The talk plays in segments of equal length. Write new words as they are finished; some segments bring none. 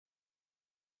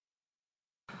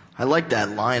I like that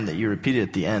line that you repeated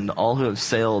at the end. All who have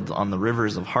sailed on the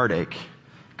rivers of heartache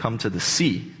come to the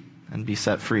sea and be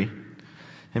set free.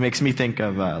 It makes me think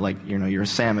of you're a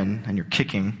salmon and you're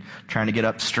kicking, trying to get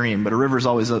upstream, but a river's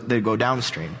always, they go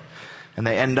downstream. And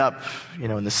they end up,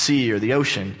 in the sea or the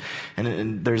ocean.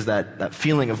 And there's that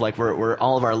feeling of like where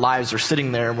all of our lives are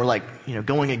sitting there and we're like,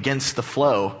 going against the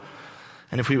flow.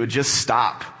 And if we would just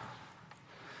stop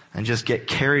and just get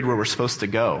carried where we're supposed to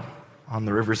go on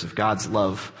the rivers of God's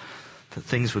love, that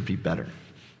things would be better.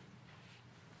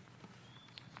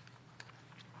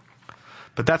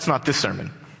 But that's not this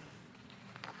sermon.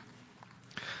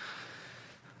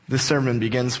 This sermon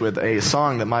begins with a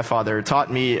song that my father taught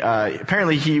me.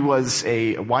 Apparently he was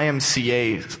a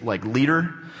YMCA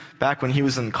leader back when he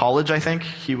was in college, I think.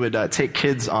 He would take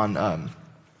kids on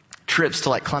trips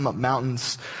to climb up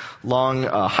mountains, long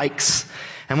hikes.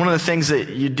 And one of the things that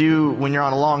you do when you're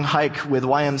on a long hike with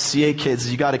YMCA kids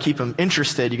is you got to keep them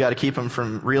interested. You got to keep them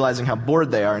from realizing how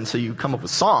bored they are. And so you come up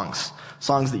with songs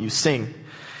that you sing.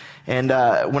 And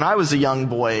when I was a young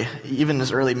boy, even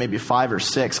as early maybe 5 or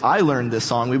 6, I learned this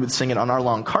song. We would sing it on our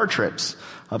long car trips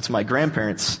up to my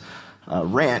grandparents'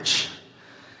 ranch.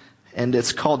 And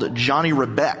it's called Johnny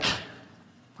Rebek.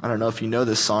 I don't know if you know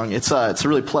this song. It's a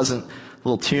really pleasant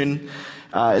little tune.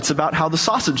 It's about how the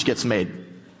sausage gets made.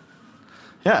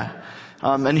 Yeah.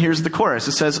 And here's the chorus.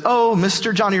 It says, "Oh,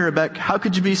 Mr. Johnny Rebek, how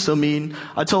could you be so mean?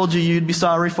 I told you you'd be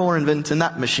sorry for inventing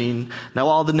that machine. Now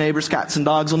all the neighbors' cats and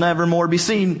dogs will never more be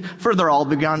seen, for they'll all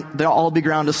be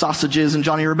ground to sausages in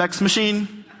Johnny Rebek's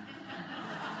machine."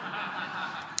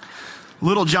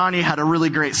 Little Johnny had a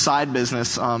really great side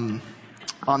business on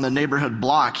the neighborhood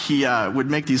block. He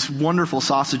would make these wonderful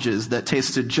sausages that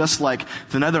tasted just like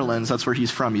the Netherlands. That's where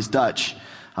he's from. He's Dutch,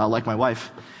 like my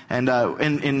wife. And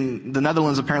in the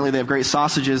Netherlands, apparently they have great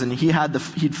sausages, and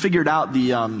he'd figured out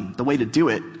the way to do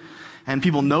it. And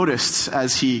people noticed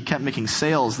as he kept making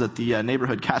sales that the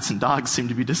neighborhood cats and dogs seemed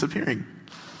to be disappearing.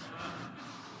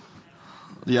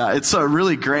 Yeah, it's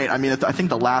really great. I mean, I think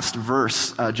the last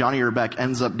verse, Johnny Rebek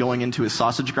ends up going into his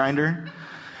sausage grinder.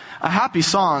 A happy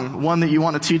song, one that you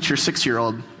want to teach your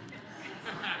 6-year-old.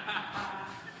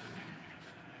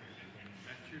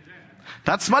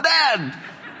 That's my dad!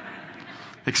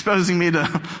 Exposing me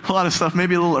to a lot of stuff,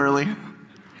 maybe a little early.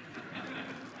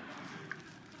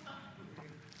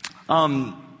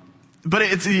 But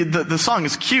it's the song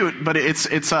is cute, but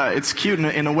it's cute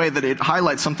in a way that it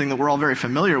highlights something that we're all very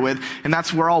familiar with, and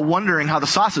that's we're all wondering how the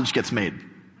sausage gets made.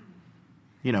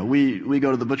 We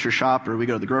go to the butcher shop or we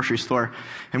go to the grocery store,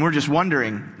 and we're just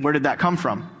wondering, where did that come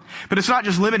from? But it's not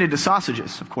just limited to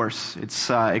sausages, of course.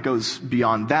 It goes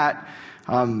beyond that.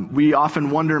 We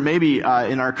often wonder, maybe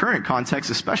in our current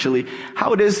context especially,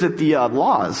 how it is that the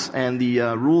laws and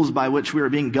the rules by which we are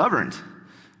being governed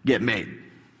get made.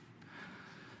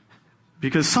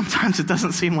 Because sometimes it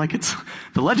doesn't seem like it's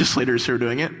the legislators who are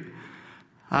doing it.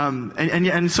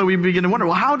 And so we begin to wonder,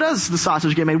 well, how does the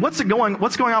sausage get made? What's going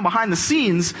on behind the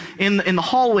scenes in the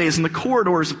hallways and the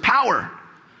corridors of power?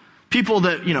 People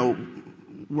that,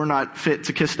 we're not fit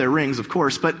to kiss their rings, of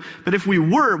course, but if we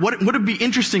were, would it be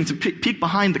interesting to peek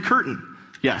behind the curtain?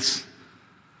 Yes.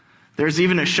 There's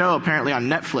even a show apparently on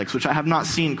Netflix, which I have not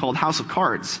seen, called House of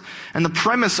Cards. And the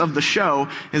premise of the show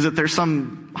is that there's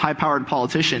some high-powered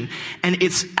politician, and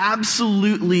it's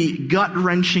absolutely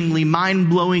gut-wrenchingly,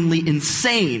 mind-blowingly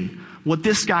insane what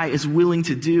this guy is willing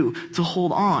to do to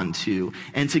hold on to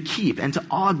and to keep and to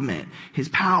augment his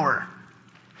power.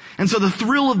 And so the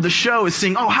thrill of the show is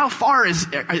seeing, how far is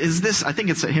this? I think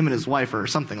it's him and his wife or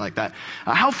something like that.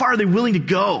 How far are they willing to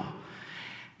go?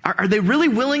 Are they really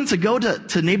willing to go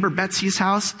to neighbor Betsy's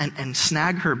house and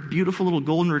snag her beautiful little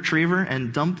golden retriever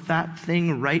and dump that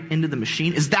thing right into the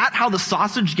machine? Is that how the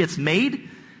sausage gets made?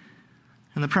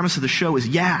 And the premise of the show is,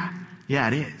 yeah,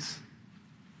 it is.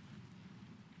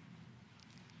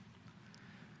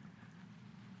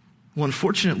 Well,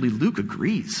 unfortunately, Luke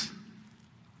agrees.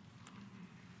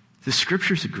 The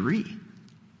scriptures agree.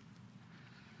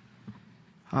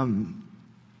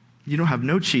 You don't have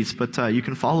note sheets, but you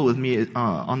can follow with me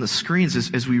on the screens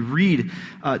as we read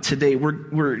today.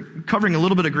 We're covering a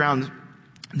little bit of ground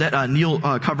that Neil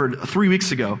covered 3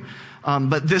 weeks ago.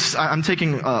 But this, I'm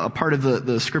taking a part of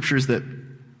the scriptures that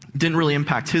didn't really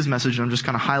impact his message, and I'm just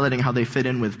kind of highlighting how they fit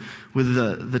in with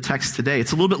the text today.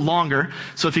 It's a little bit longer,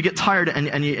 so if you get tired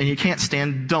and you can't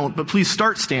stand, don't. But please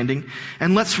start standing,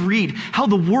 and let's read how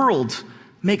the world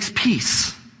makes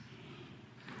peace.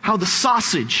 How the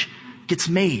sausage gets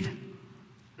made.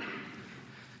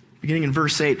 Beginning in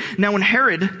verse 8. Now when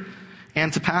Herod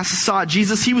Antipas saw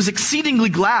Jesus, he was exceedingly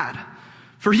glad,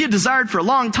 for he had desired for a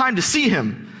long time to see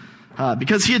him.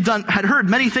 because he had heard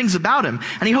many things about him,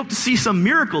 and he hoped to see some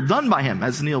miracle done by him.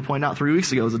 As Neil pointed out 3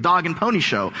 weeks ago, it was a dog and pony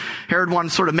show. Herod wanted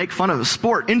to sort of make fun of his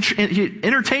sport. He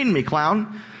entertained me,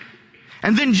 clown.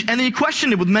 And then he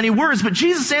questioned him with many words, but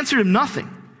Jesus answered him nothing.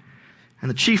 And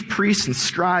the chief priests and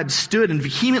scribes stood and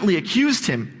vehemently accused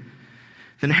him.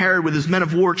 Then Herod, with his men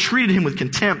of war, treated him with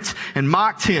contempt and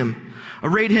mocked him,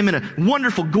 arrayed him in a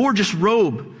wonderful, gorgeous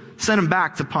robe, sent him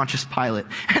back to Pontius Pilate.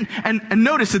 And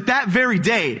notice that very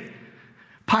day,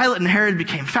 Pilate and Herod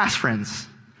became fast friends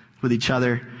with each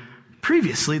other.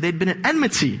 Previously, they'd been at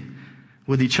enmity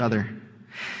with each other.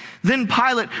 Then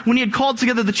Pilate, when he had called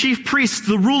together the chief priests,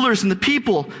 the rulers, and the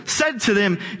people, said to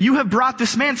them, "You have brought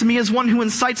this man to me as one who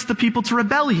incites the people to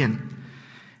rebellion.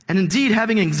 And indeed,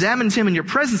 having examined him in your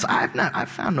presence, I've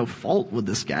found no fault with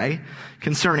this guy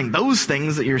concerning those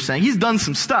things that you're saying. He's done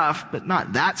some stuff, but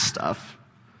not that stuff.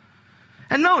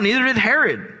 And no, neither did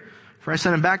Herod, for I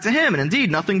sent him back to him, and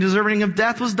indeed, nothing deserving of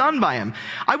death was done by him.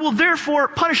 I will therefore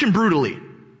punish him brutally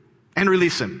and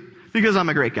release him, because I'm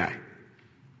a great guy."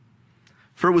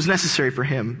 For it was necessary for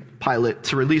him, Pilate,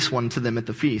 to release one to them at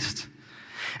the feast.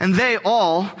 And they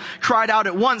all cried out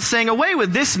at once, saying, "Away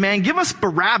with this man, give us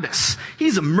Barabbas.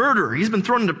 He's a murderer. He's been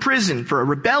thrown into prison for a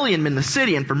rebellion in the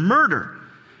city and for murder."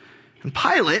 And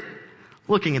Pilate,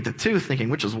 looking at the two, thinking,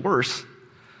 which is worse,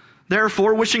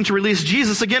 therefore, wishing to release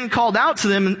Jesus, again called out to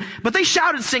them, but they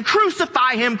shouted, saying,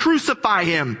 "Crucify him, crucify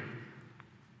him."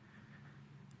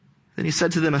 Then he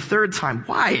said to them a third time,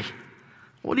 "Why?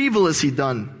 What evil has he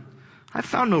done? I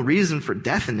found no reason for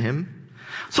death in him.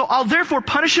 So I'll therefore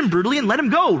punish him brutally and let him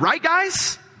go." Right,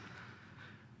 guys?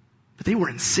 But they were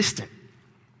insistent,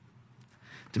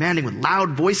 demanding with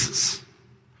loud voices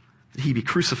that he be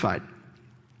crucified.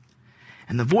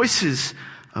 And the voices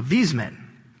of these men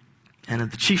and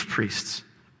of the chief priests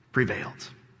prevailed.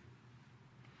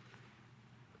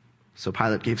 So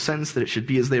Pilate gave sentence that it should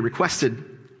be as they requested,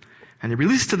 and he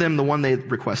released to them the one they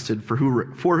requested,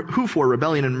 who for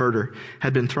rebellion and murder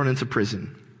had been thrown into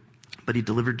prison. But he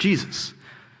delivered Jesus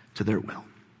to their will.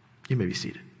 You may be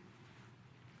seated.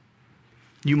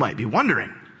 You might be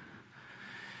wondering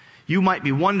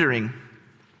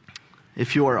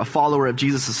if you're a follower of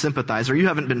Jesus, a sympathizer. You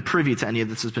haven't been privy to any of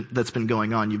this that's been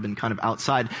going on. You've been kind of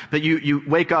outside. But you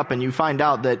wake up and you find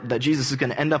out that Jesus is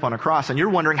going to end up on a cross, and you're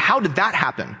wondering, how did that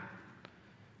happen?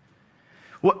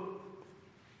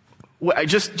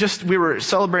 We were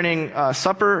celebrating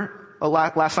supper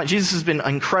last night. Jesus has been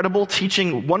incredible,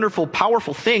 teaching wonderful,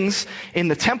 powerful things in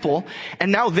the temple.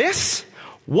 And now this?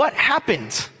 What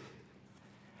happened?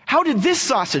 How did this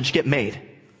sausage get made?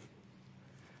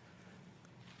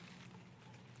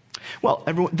 Well,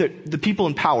 the people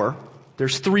in power,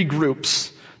 there's three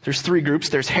groups.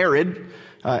 There's Herod,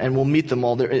 and we'll meet them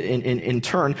all there in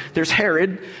turn. There's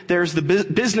Herod. There's the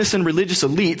business and religious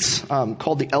elites,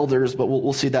 called the elders, but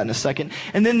we'll see that in a second.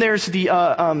 And then there's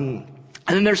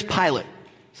there's Pilate.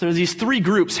 So there's these three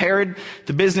groups: Herod,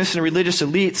 the business and religious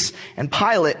elites, and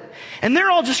Pilate. And they're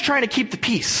all just trying to keep the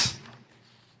peace.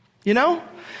 You know?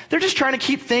 They're just trying to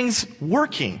keep things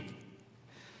working.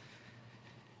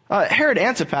 Herod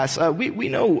Antipas, we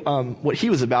know what he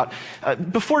was about.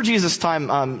 Before Jesus'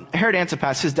 time, Herod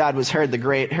Antipas, his dad was Herod the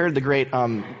Great. Herod the Great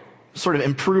sort of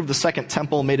improved the second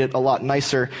temple, made it a lot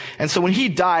nicer. And so when he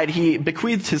died, he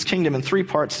bequeathed his kingdom in three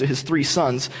parts to his three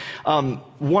sons,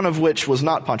 one of which was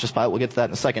not Pontius Pilate. We'll get to that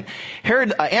in a second.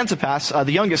 Herod Antipas,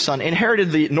 the youngest son,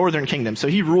 inherited the northern kingdom. So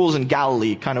he rules in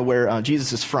Galilee, kind of where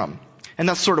Jesus is from. And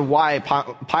that's sort of why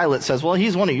Pilate says, well,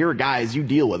 he's one of your guys, you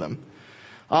deal with him.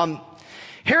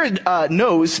 Herod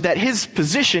knows that his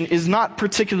position is not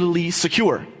particularly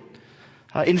secure.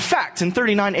 In fact, in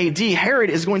 39 AD, Herod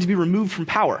is going to be removed from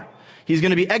power. He's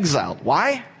going to be exiled.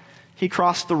 Why? He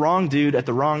crossed the wrong dude at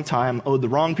the wrong time, owed the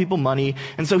wrong people money,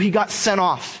 and so he got sent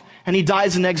off, and he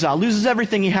dies in exile, loses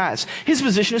everything he has. His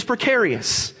position is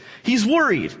precarious. He's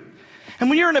worried. And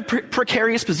when you're in a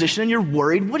precarious position and you're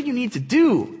worried, what do you need to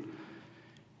do?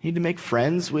 You need to make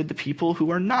friends with the people who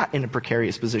are not in a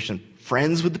precarious position.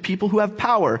 Friends with the people who have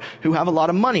power, who have a lot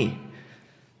of money.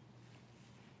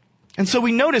 And so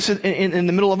we notice in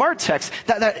the middle of our text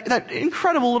that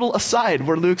incredible little aside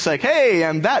where Luke's like, hey,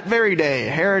 and that very day,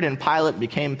 Herod and Pilate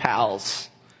became pals.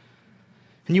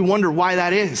 And you wonder why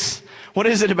that is. What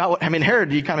is it about?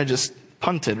 Herod, he kind of just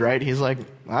punted, right? He's like,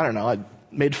 I don't know, I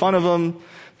made fun of him,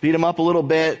 beat him up a little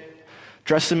bit,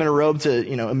 dressed him in a robe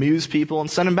to, amuse people,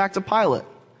 and sent him back to Pilate.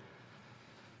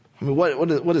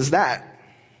 What is that?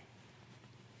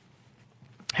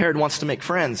 Herod wants to make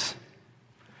friends.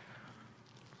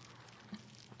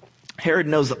 Herod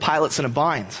knows that Pilate's in a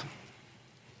bind.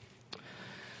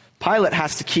 Pilate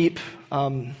has to keep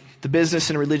the business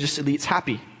and religious elites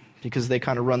happy. because they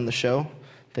kind of run the show.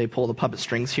 They pull the puppet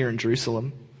strings here in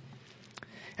Jerusalem.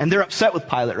 And they're upset with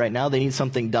Pilate right now. They need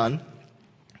something done.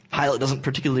 Pilate doesn't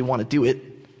particularly want to do it.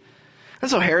 And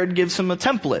so Herod gives him a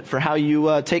template for how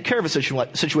you take care of a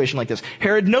situation like this.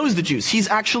 Herod knows the Jews. He's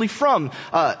actually from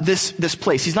this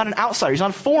place. He's not an outsider. He's not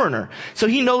a foreigner. So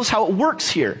he knows how it works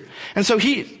here. And so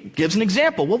he gives an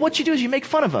example. Well, what you do is you make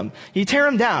fun of him. You tear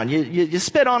him down. You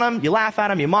spit on him. You laugh at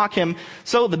him. You mock him.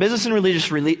 So the business and religious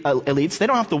elites, they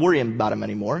don't have to worry about him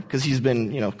anymore because he's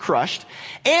been, crushed.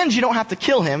 And you don't have to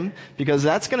kill him because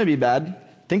that's going to be bad.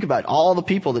 Think about it. All the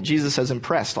people that Jesus has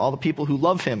impressed, all the people who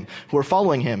love him, who are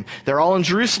following him. They're all in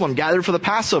Jerusalem, gathered for the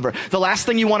Passover. The last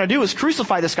thing you want to do is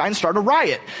crucify this guy and start a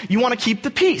riot. You want to keep the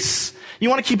peace. You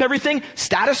want to keep everything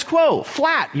status quo,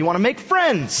 flat. You want to make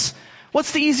friends.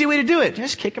 What's the easy way to do it?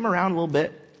 Just kick him around a little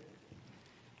bit.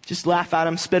 Just laugh at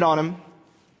him, spit on him,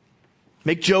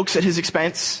 make jokes at his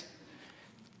expense.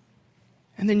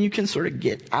 And then you can sort of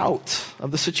get out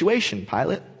of the situation,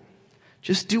 Pilate.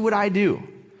 Just do what I do.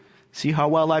 See how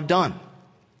well I've done.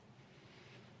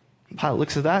 And Pilate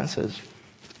looks at that and says,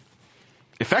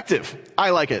 effective. I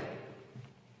like it.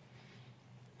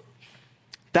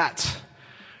 That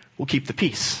will keep the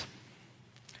peace.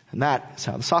 And that is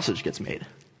how the sausage gets made.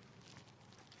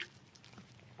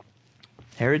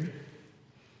 Herod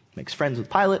makes friends with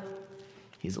Pilate.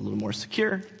 He's a little more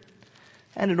secure.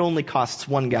 And it only costs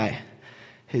one guy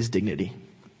his dignity.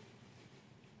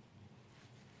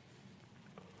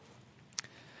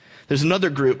 There's another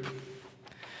group,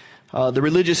 the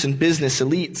religious and business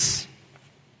elites.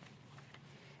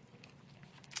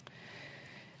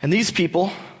 And these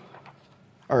people,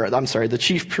 the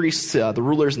chief priests, the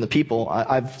rulers and the people,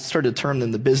 I've started to term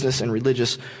them the business and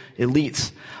religious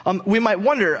elites. We might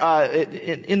wonder,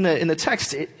 in the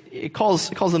text, it calls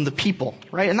them the people,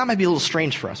 right? And that might be a little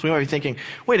strange for us. We might be thinking,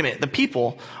 wait a minute, the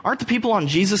people, aren't the people on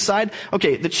Jesus' side?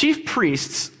 Okay, the chief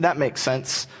priests, that makes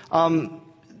sense.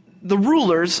 The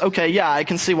rulers, okay, yeah, I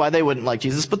can see why they wouldn't like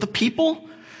Jesus, but the people?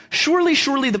 Surely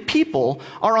the people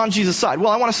are on Jesus' side. Well,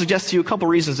 I want to suggest to you a couple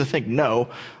reasons to think no.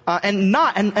 And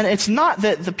it's not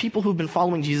that the people who've been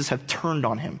following Jesus have turned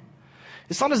on him.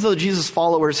 It's not as though Jesus'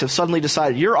 followers have suddenly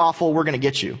decided, you're awful, we're going to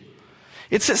get you.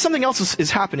 It's that something else is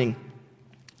happening.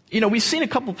 We've seen a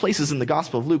couple places in the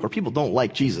Gospel of Luke where people don't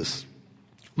like Jesus.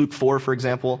 Luke 4, for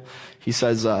example, he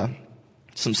says,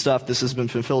 some stuff, this has been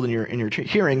fulfilled in your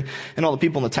hearing, and all the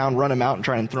people in the town run him out and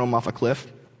try and throw him off a cliff.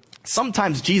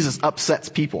 Sometimes Jesus upsets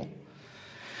people.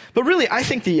 But really, I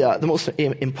think the most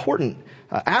important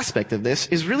aspect of this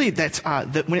is really that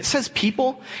when it says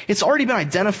people, it's already been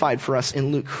identified for us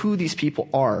in Luke who these people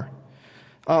are.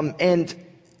 And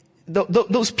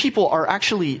those people are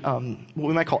actually what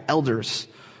we might call elders.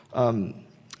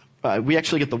 We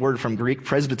actually get the word from Greek,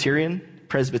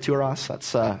 presbyteros,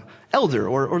 that's elder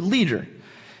or leader.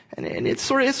 And it's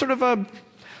sort of a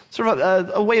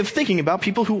way of thinking about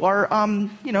people who are,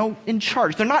 in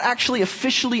charge. They're not actually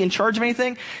officially in charge of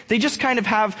anything. They just kind of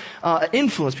have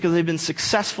influence because they've been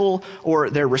successful or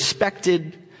they're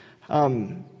respected.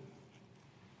 You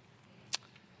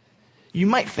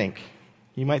might think,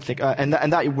 and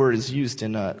that word is used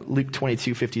in Luke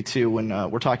 22:52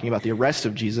 when we're talking about the arrest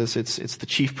of Jesus. It's the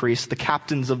chief priests, the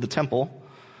captains of the temple,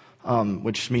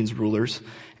 which means rulers,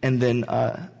 and then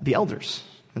the elders.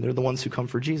 And they're the ones who come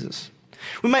for Jesus.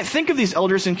 We might think of these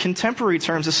elders in contemporary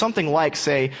terms as something like,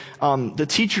 say, the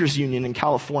teachers union in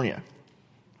California,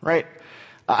 right?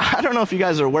 I don't know if you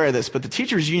guys are aware of this, but the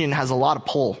teachers union has a lot of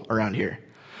pull around here,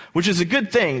 which is a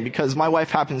good thing because my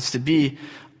wife happens to be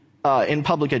in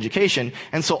public education,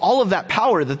 and so all of that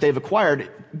power that they've acquired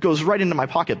goes right into my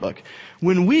pocketbook.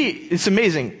 It's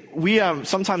amazing.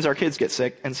 Sometimes our kids get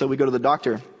sick, and so we go to the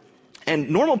doctor. And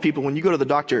normal people, when you go to the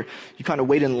doctor, you kind of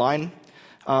wait in line.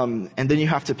 And then you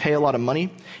have to pay a lot of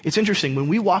money. It's interesting. When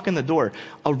we walk in the door,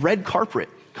 a red carpet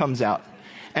comes out.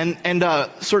 And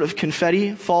sort of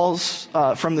confetti falls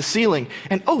from the ceiling.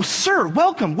 And, oh, sir,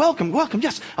 welcome.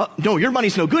 Yes. No, your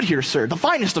money's no good here, sir. The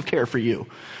finest of care for you.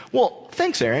 Well,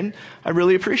 thanks, Aaron. I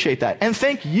really appreciate that. And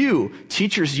thank you,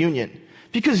 Teachers Union,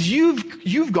 because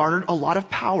you've garnered a lot of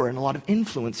power and a lot of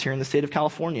influence here in the state of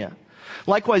California.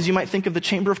 Likewise, you might think of the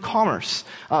Chamber of Commerce.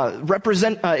 It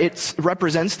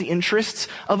represents the interests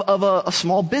of a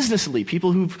small business elite,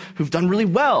 people who've done really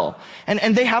well.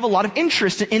 And they have a lot of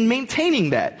interest in maintaining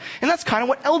that. And that's kind of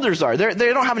what elders are. They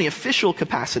don't have any official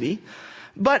capacity,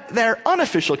 but their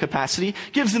unofficial capacity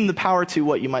gives them the power to,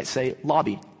 what you might say,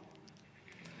 lobby.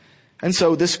 And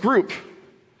so this group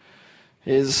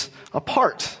is a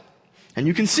part. And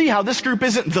you can see how this group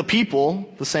isn't the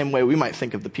people, the same way we might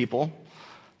think of the people.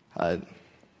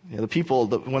 The people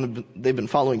that when they've been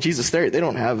following Jesus, they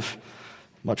don't have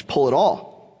much pull at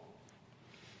all.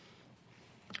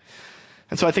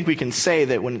 And so I think we can say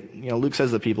that when Luke says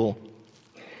to the people,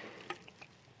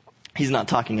 he's not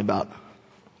talking about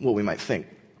what we might think.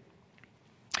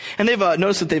 And they've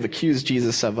noticed that they've accused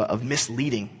Jesus of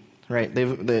misleading. Right?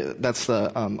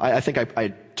 I think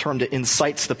I termed it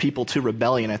incites the people to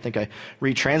rebellion. I think I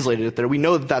retranslated it there. We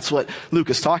know that that's what Luke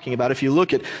is talking about. If you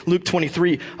look at Luke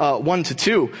 23,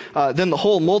 1-2, then the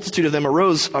whole multitude of them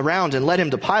arose around and led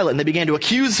him to Pilate, and they began to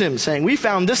accuse him, saying, "We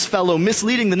found this fellow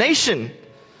misleading the nation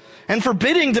and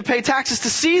forbidding to pay taxes to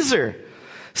Caesar,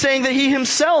 saying that he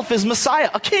himself is Messiah,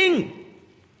 a king."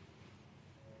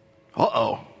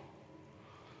 Uh-oh.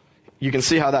 You can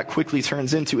see how that quickly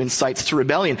turns into incites to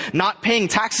rebellion. Not paying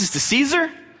taxes to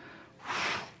Caesar?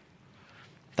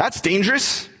 That's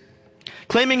dangerous.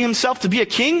 Claiming himself to be a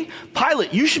king?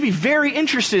 Pilate, you should be very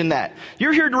interested in that.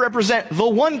 You're here to represent the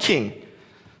one king,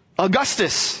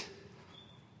 Augustus.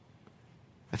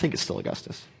 I think it's still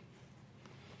Augustus.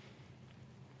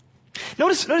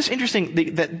 Notice interesting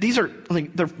that these are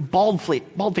they're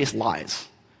bald-faced lies.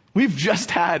 We've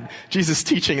just had Jesus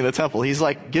teaching in the temple. He's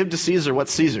like, give to Caesar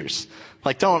what's Caesar's.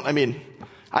 I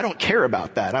don't care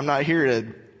about that. I'm not here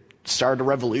to start a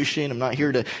revolution. I'm not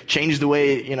here to change the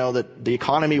way, that the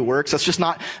economy works. That's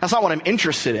not what I'm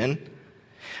interested in.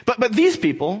 But these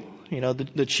people,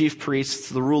 the chief priests,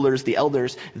 the rulers, the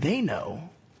elders, they know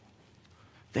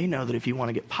that if you want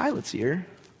to get Pilate's ear,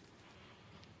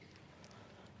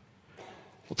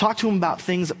 we'll talk to him about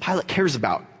things that Pilate cares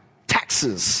about.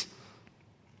 Taxes.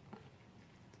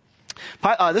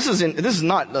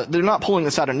 They're not pulling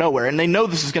this out of nowhere, and they know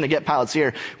this is going to get Pilate's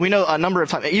ear. We know a number of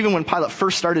times, even when Pilate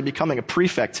first started becoming a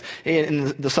prefect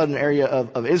in the southern area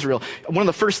of Israel, one of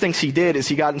the first things he did is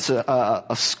he got into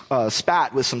a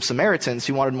spat with some Samaritans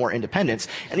who wanted more independence,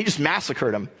 and he just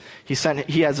massacred them.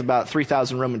 He has about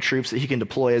 3,000 Roman troops that he can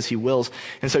deploy as he wills,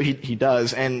 and so he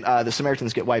does, and the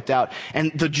Samaritans get wiped out,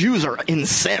 and the Jews are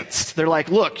incensed. They're like,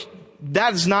 look,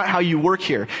 that is not how you work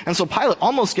here. And so Pilate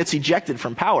almost gets ejected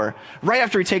from power right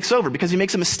after he takes over because he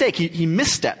makes a mistake. He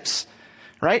missteps,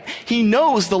 right? He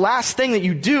knows the last thing that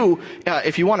you do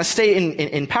if you want to stay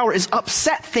in power is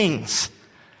upset things.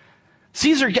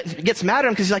 Caesar gets mad at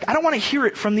him because he's like, I don't want to hear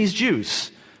it from these Jews.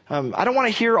 I don't want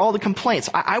to hear all the complaints.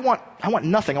 I want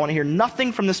nothing. I want to hear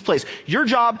nothing from this place. Your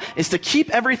job is to keep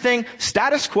everything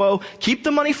status quo, keep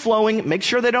the money flowing, make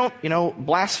sure they don't,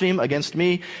 blaspheme against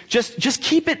me. Just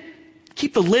keep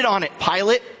the lid on it,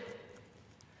 Pilate.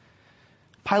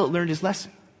 Pilate learned his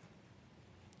lesson.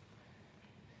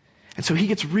 And so he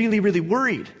gets really, really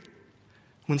worried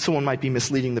when someone might be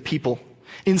misleading the people,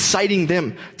 inciting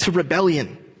them to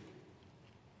rebellion.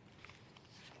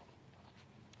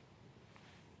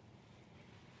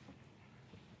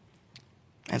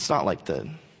 And it's not like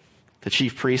the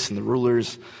chief priests and the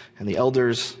rulers and the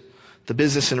elders, the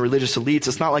business and religious elites,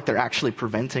 it's not like they're actually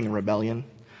preventing a rebellion.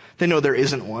 They know there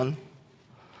isn't one.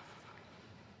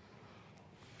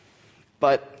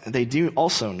 But they do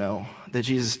also know that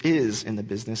Jesus is in the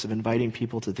business of inviting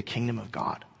people to the kingdom of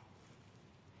God.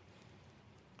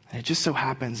 And it just so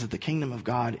happens that the kingdom of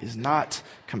God is not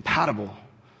compatible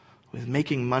with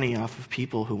making money off of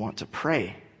people who want to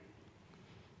pray.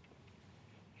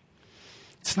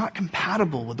 It's not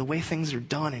compatible with the way things are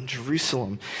done in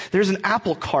Jerusalem. There's an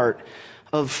apple cart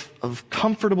of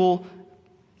comfortable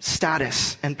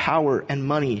status and power and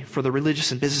money for the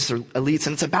religious and business elites,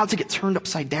 and it's about to get turned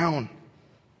upside down.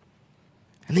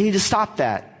 And they need to stop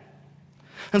that.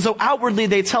 And so outwardly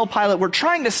they tell Pilate, we're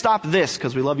trying to stop this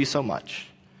because we love you so much,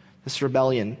 this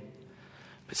rebellion.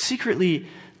 But secretly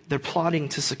they're plotting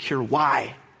to secure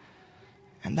why.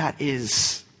 And that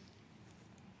is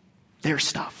their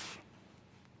stuff.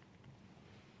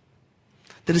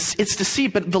 That it's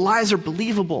deceit, but the lies are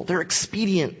believable. They're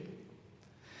expedient.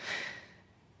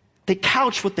 They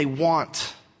couch what they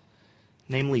want,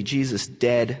 namely Jesus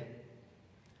dead,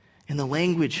 in the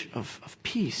language of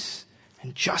peace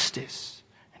and justice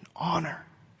and honor.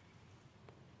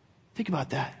 Think about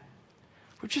that.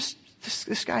 We're just,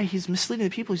 this guy, he's misleading the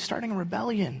people. He's starting a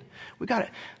rebellion. The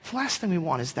last thing we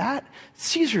want is that.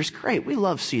 Caesar's great. We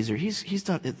love Caesar. He's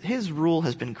done, his rule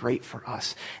has been great for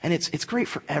us. And it's great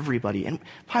for everybody. And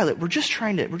Pilate, we're just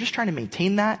trying to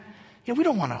maintain that. We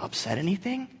don't want to upset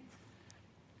anything.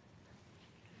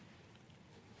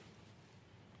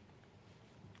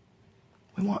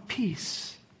 We want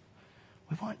peace.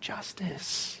 We want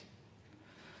justice.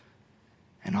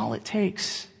 And all it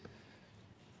takes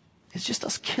is just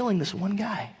us killing this one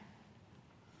guy.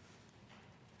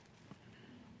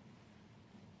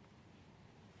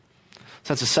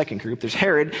 So that's a second group. There's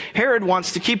Herod. Herod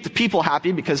wants to keep the people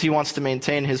happy because he wants to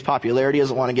maintain his popularity. He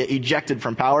doesn't want to get ejected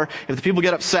from power. If the people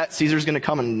get upset, Caesar's going to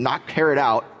come and knock Herod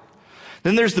out.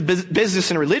 Then there's the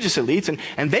business and religious elites,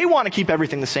 and they want to keep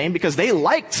everything the same because they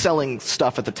like selling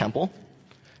stuff at the temple.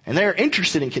 And they're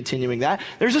interested in continuing that.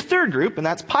 There's a third group, and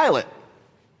that's Pilate.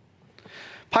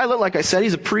 Pilate, like I said,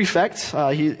 he's a prefect.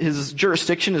 His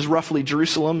jurisdiction is roughly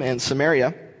Jerusalem and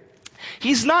Samaria.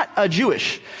 He's not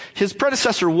Jewish. His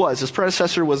predecessor was. His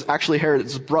predecessor was actually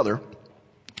Herod's brother.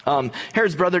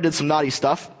 Herod's brother did some naughty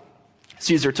stuff.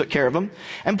 Caesar took care of him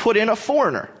and put in a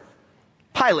foreigner,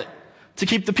 Pilate, to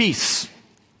keep the peace.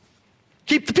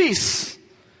 Keep the peace.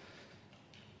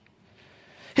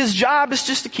 His job is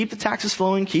just to keep the taxes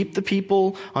flowing, keep the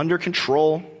people under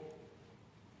control.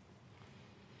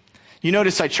 You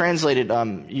notice I translated,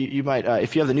 you might,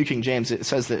 if you have the New King James, it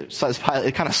says Pilate,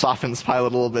 it kind of softens Pilate a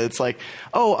little bit. It's like,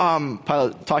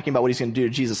 Pilate talking about what he's going to do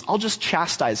to Jesus. I'll just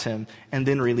chastise him and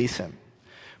then release him.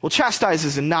 Well, chastise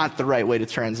is not the right way to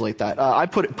translate that. I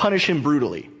put it, punish him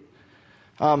brutally.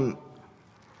 That's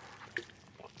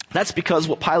because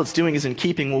what Pilate's doing is in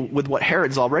keeping with what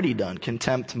Herod's already done.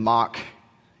 Contempt, mock,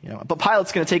 But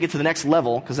Pilate's going to take it to the next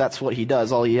level because that's what he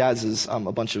does. All he has is a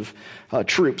bunch of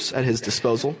troops at his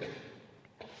disposal.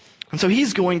 And so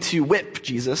he's going to whip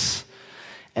Jesus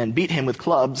and beat him with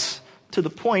clubs to the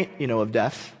point, of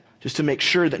death, just to make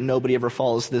sure that nobody ever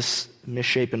follows this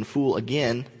misshapen fool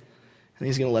again. And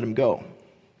he's going to let him go.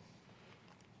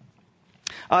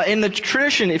 In the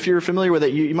tradition, if you're familiar with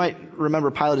it, you might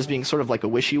remember Pilate as being sort of like a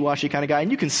wishy-washy kind of guy.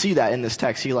 And you can see that in this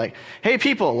text. He's like, hey,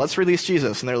 people, let's release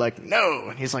Jesus. And they're like, no.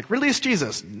 And he's like, release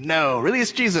Jesus. No.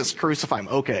 Release Jesus. Crucify him.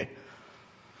 Okay.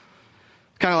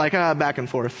 Kind of like, back and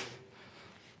forth.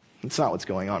 It's not what's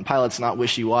going on. Pilate's not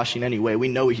wishy-washy in any way. We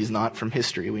know he's not from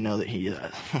history. We know that he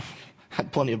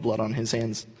had plenty of blood on his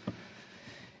hands.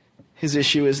 His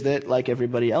issue is that, like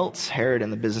everybody else, Herod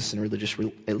and the business and religious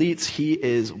elites, he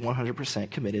is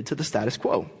 100% committed to the status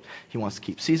quo. He wants to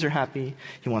keep Caesar happy.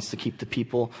 He wants to keep the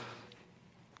people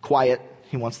quiet.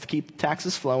 He wants to keep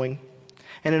taxes flowing.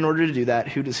 And in order to do that,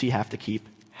 who does he have to keep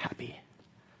happy?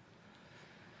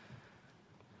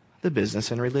 The business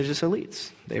and religious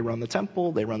elites. They run the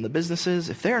temple. They run the businesses.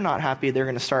 If they're not happy, they're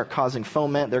going to start causing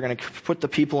foment. They're going to put the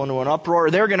people into an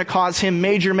uproar. They're going to cause him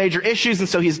major issues, and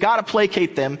so he's got to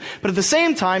placate them. But at the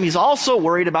same time, he's also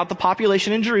worried about the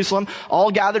population in Jerusalem, all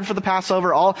gathered for the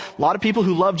Passover, a lot of people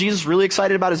who love Jesus, really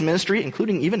excited about his ministry,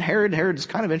 including even Herod. Herod's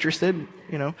kind of interested,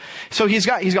 So he's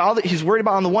worried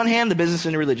about, on the one hand, the business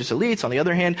and religious elites. On the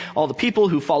other hand, all the people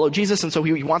who follow Jesus. And so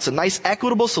he wants a nice,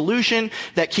 equitable solution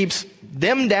that keeps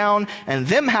them down and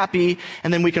them happy,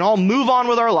 and then we can all move on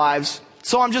with our lives.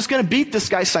 So I'm just going to beat this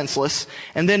guy senseless,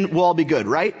 and then we'll all be good,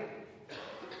 right?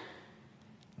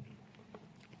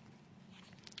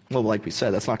 Well, like we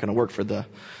said, that's not going to work for the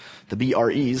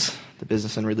BREs, the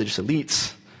business and religious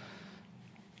elites.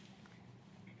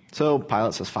 So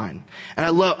Pilate says, fine. And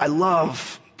I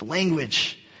love the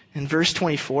language in verse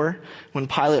 24 when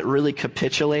Pilate really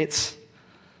capitulates.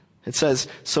 It says,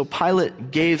 so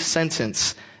Pilate gave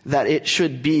sentence that it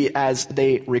should be as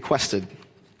they requested.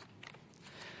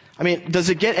 I mean,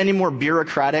 does it get any more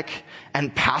bureaucratic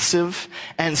and passive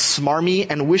and smarmy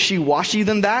and wishy-washy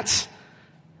than that?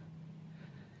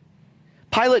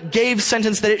 Pilate gave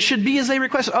sentence that it should be as they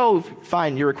requested. Oh,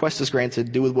 fine, your request is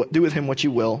granted. Do with him what you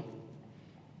will.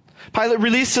 Pilate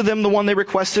released to them the one they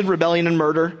requested, rebellion and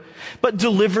murder, but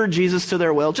delivered Jesus to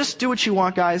their will. Just do what you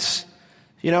want, guys.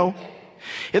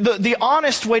 The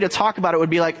honest way to talk about it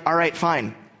would be like, all right,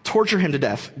 fine. Torture him to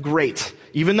death. Great.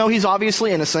 Even though he's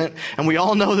obviously innocent, and we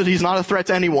all know that he's not a threat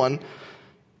to anyone.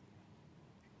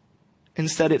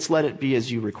 Instead, it's let it be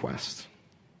as you request.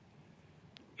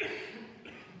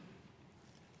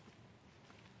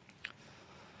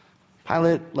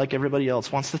 Pilate, like everybody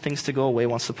else, wants the things to go away,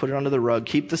 wants to put it under the rug,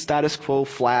 keep the status quo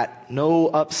flat, no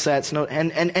upsets,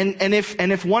 and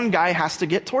if one guy has to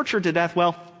get tortured to death,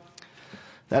 well,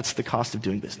 that's the cost of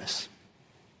doing business.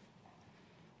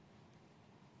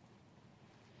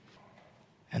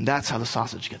 And that's how the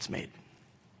sausage gets made.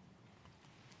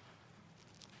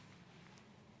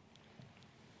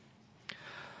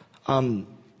 I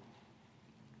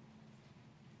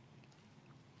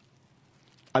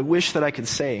wish that I could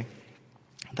say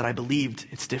that I believed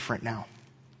it's different now.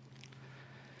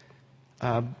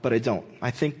 But I don't.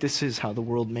 I think this is how the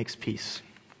world makes peace.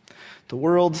 The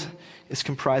world is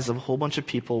comprised of a whole bunch of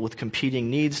people with competing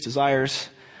needs, desires,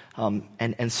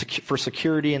 for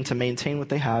security and to maintain what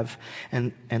they have.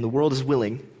 And the world is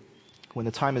willing, when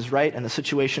the time is right and the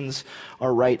situations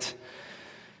are right,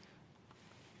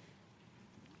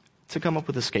 to come up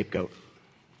with a scapegoat.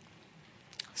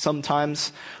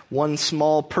 Sometimes one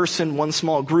small person, one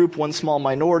small group, one small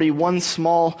minority, one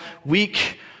small,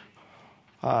 weak,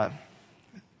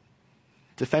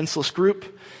 defenseless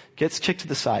group gets kicked to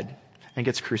the side and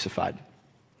gets crucified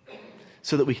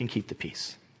so that we can keep the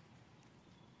peace.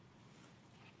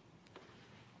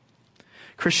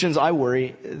 Christians, I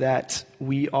worry that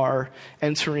we are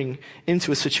entering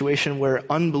into a situation where,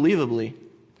 unbelievably,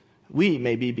 we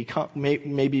may be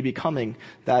becoming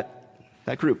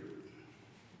that group.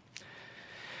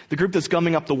 The group that's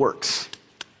gumming up the works.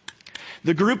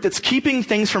 The group that's keeping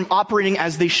things from operating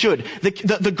as they should.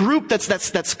 The group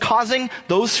that's causing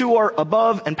those who are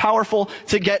above and powerful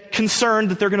to get concerned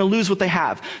that they're going to lose what they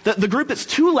have. The group that's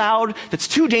too loud, that's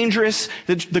too dangerous,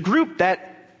 the group that,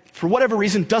 for whatever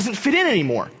reason, doesn't fit in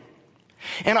anymore.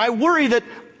 And I worry that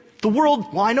the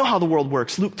world, well, I know how the world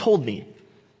works. Luke told me.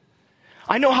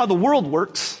 I know how the world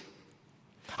works.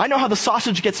 I know how the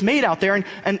sausage gets made out there,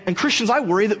 and Christians, I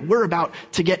worry that we're about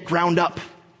to get ground up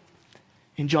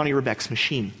in Johnny Rebecca's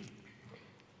machine.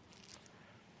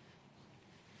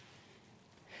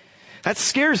 That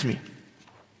scares me.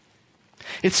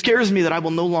 It scares me that I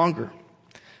will no longer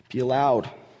be allowed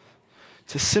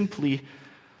to simply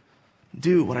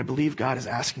do what I believe God is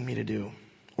asking me to do,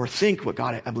 or think what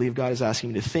I believe God is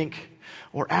asking me to think,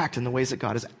 or act in the ways that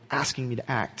God is asking me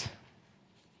to act.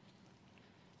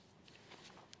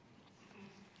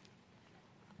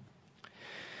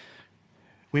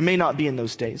 We may not be in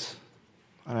those days,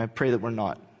 and I pray that we're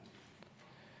not.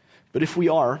 But if we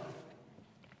are,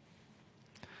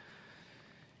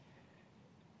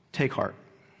 take heart.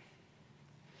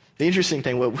 The interesting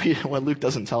thing, what Luke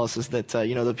doesn't tell us, is that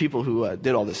the people who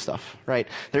did all this stuff, right?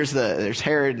 There's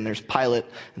Herod, and there's Pilate,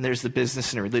 and there's the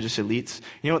business and religious elites.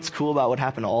 You know what's cool about what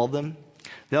happened to all of them?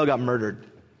 They all got murdered.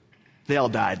 They all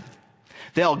died.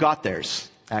 They all got theirs.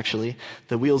 Actually,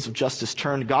 the wheels of justice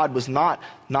turned. God was not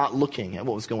looking at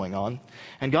what was going on.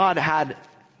 And God had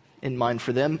in mind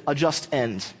for them a just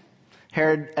end.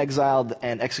 Herod exiled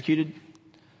and executed.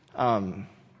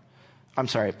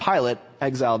 Pilate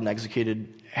exiled and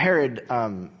executed. Herod,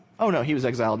 he was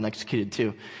exiled and executed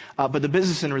too. But the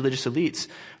business and religious elites,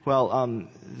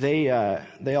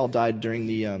 they all died during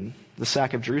the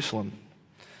sack of Jerusalem,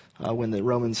 when the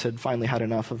Romans had finally had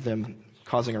enough of them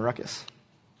causing a ruckus.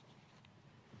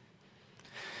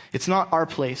 It's not our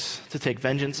place to take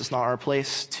vengeance. It's not our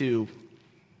place to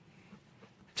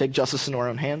take justice into our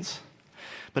own hands.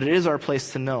 But it is our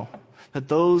place to know that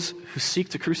those who seek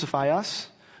to crucify us,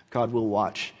 God will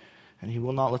watch, and he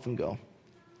will not let them go.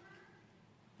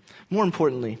 More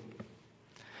importantly,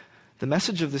 the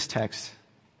message of this text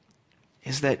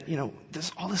is that,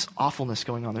 there's all this awfulness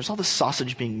going on. There's all this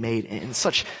sausage being made in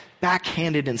such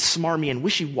backhanded and smarmy and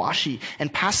wishy-washy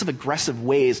and passive-aggressive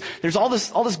ways. There's all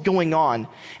this going on.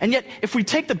 And yet, if we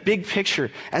take the big picture,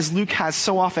 as Luke has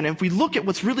so often, and if we look at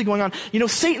what's really going on,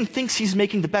 Satan thinks he's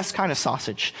making the best kind of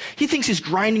sausage. He thinks he's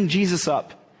grinding Jesus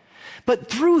up. But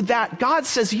through that, God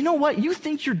says, you know what? You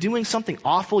think you're doing something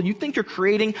awful. You think you're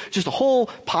creating just a whole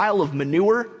pile of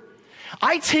manure.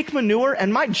 I take manure,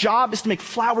 and my job is to make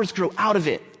flowers grow out of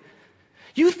it.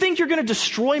 You think you're going to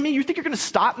destroy me? You think you're going to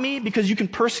stop me because you can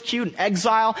persecute and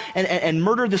exile and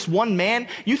murder this one man?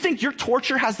 You think your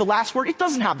torture has the last word? It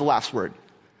doesn't have the last word.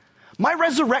 My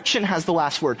resurrection has the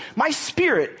last word. My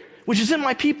spirit, which is in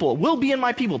my people, will be in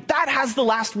my people. That has the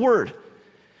last word.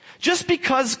 Just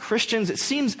because Christians, it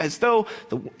seems as though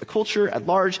the culture at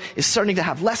large is starting to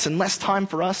have less and less time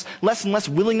for us, less and less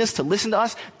willingness to listen to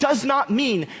us, does not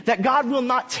mean that God will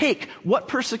not take what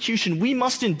persecution we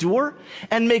must endure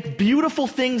and make beautiful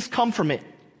things come from it.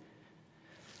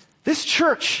 This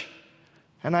church,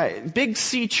 Big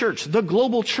C church, the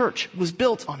global church, was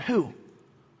built on who?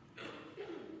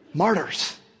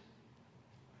 Martyrs.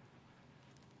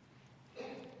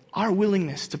 Our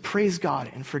willingness to praise God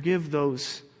and forgive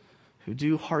those who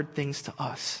do hard things to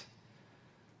us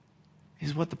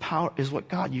is what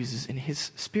God uses in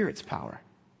his Spirit's power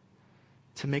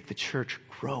to make the church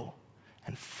grow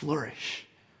and flourish.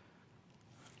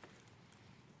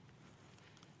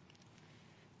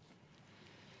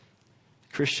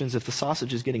 Christians, if the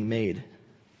sausage is getting made,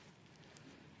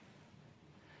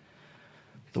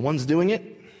 the ones doing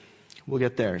it will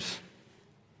get theirs.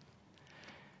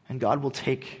 And God will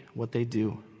take what they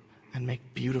do and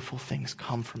make beautiful things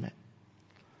come from it.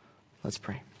 Let's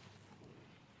pray.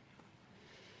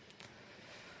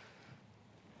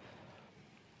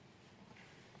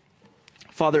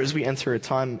 Father, as we enter a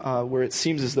time where it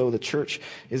seems as though the church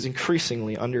is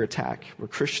increasingly under attack, where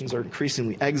Christians are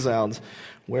increasingly exiled,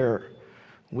 where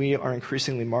we are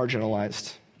increasingly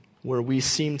marginalized, where we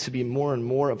seem to be more and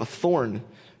more of a thorn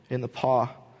in the paw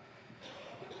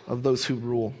of those who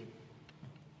rule.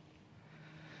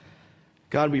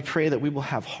 God, we pray that we will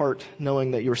have heart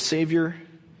knowing that your Savior,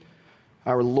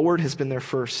 our Lord, has been there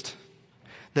first,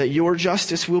 that your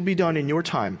justice will be done in your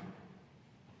time,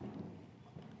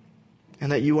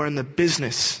 and that you are in the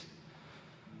business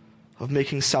of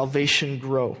making salvation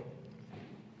grow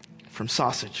from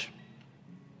sausage.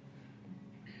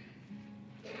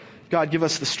 God, give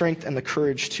us the strength and the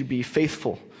courage to be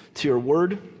faithful to your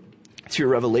word, to your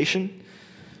revelation,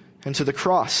 and to the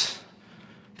cross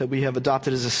that we have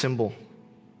adopted as a symbol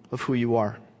of who you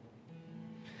are.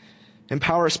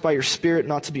 Empower us by your Spirit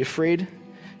not to be afraid.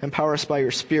 Empower us by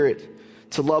your Spirit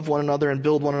to love one another and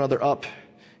build one another up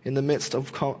in the midst of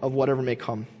whatever may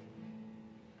come.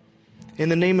 In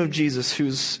the name of Jesus,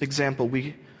 whose example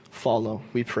we follow,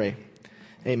 we pray.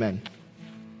 Amen.